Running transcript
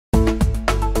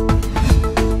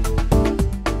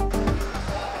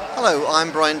Hello,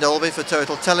 I'm Brian Dolby for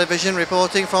Total Television,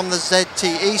 reporting from the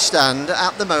ZTE stand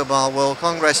at the Mobile World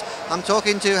Congress. I'm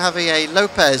talking to Javier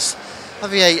López.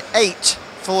 Javier, 8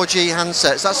 4G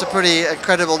handsets. That's a pretty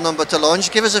incredible number to launch.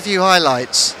 Give us a few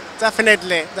highlights.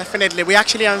 Definitely. We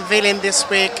actually unveiling this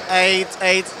week eight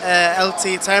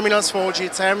LTE terminals,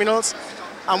 4G terminals,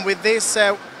 and with this,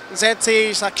 ZTE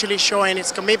is actually showing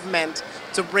its commitment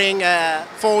to bring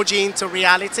 4G into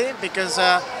reality, because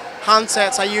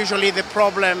handsets are usually the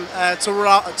problem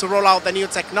to roll out the new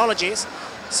technologies.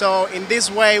 So in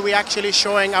this way, we're actually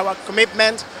showing our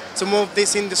commitment to move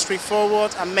this industry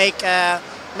forward and make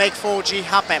 4G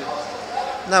happen.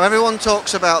 Now, everyone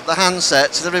talks about the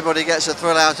handsets and everybody gets a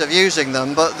thrill out of using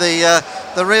them, but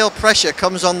the real pressure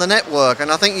comes on the network,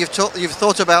 and I think you've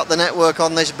thought about the network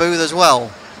on this booth as well.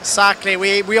 Exactly.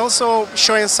 We also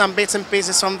showing some bits and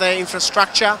pieces on the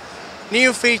infrastructure,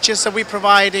 new features that we're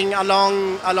providing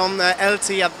along the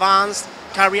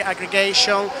LTEAdvanced, carrier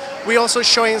aggregation. We're also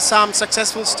showing some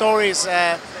successful stories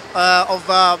of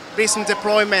recent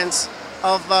deployments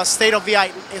of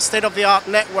state-of-the-art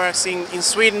networks in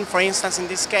Sweden, for instance, in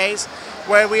this case,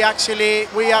 where we are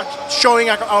showing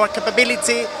our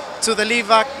capability to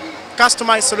deliver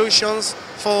customized solutions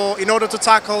in order to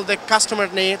tackle the customer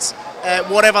needs,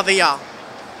 whatever they are.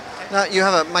 Now, you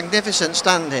have a magnificent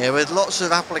stand here with lots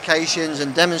of applications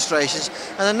and demonstrations,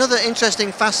 and another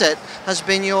interesting facet has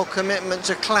been your commitment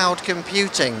to cloud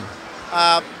computing.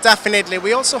 Definitely.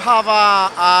 We also have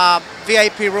a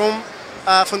VIP room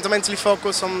fundamentally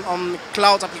focused on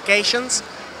cloud applications.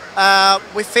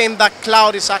 We think that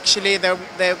cloud is actually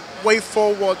the way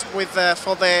forward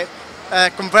for the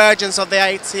convergence of the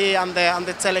IT and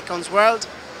the telecoms world.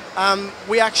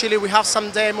 We have some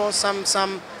demos,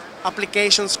 some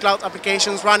applications, cloud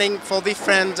applications running for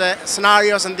different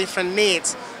scenarios and different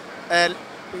needs.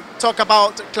 Talk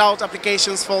about cloud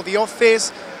applications for the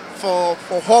office, for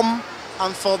home,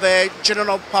 and for the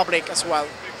general public as well.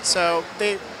 So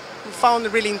we found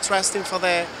it really interesting for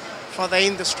the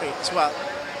industry as well.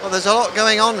 Well, there's a lot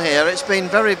going on here. It's been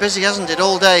very busy, hasn't it,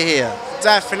 all day here?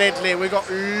 Definitely. We got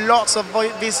lots of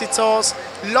visitors,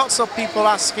 lots of people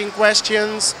asking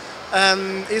questions.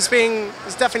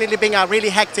 It's definitely been a really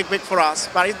hectic week for us,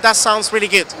 but that sounds really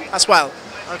good as well.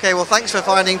 Okay, well, thanks for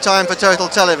finding time for Total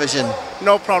Television.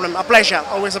 No problem. A pleasure.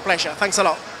 Always a pleasure. Thanks a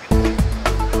lot.